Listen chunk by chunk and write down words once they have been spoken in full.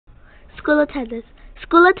School attendance.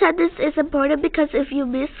 School attendance is important because if you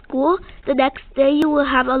miss school, the next day you will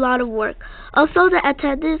have a lot of work. Also, the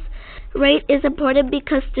attendance rate is important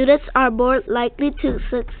because students are more likely to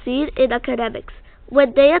succeed in academics.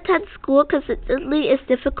 When they attend school consistently, it's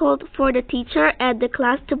difficult for the teacher and the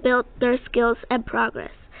class to build their skills and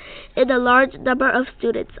progress. And a large number of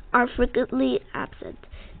students are frequently absent.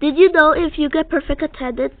 Did you know if you get perfect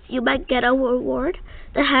attendance, you might get a reward?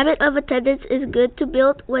 The habit of attendance is good to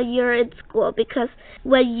build when you're in school because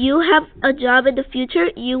when you have a job in the future,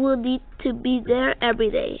 you will need to be there every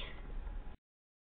day.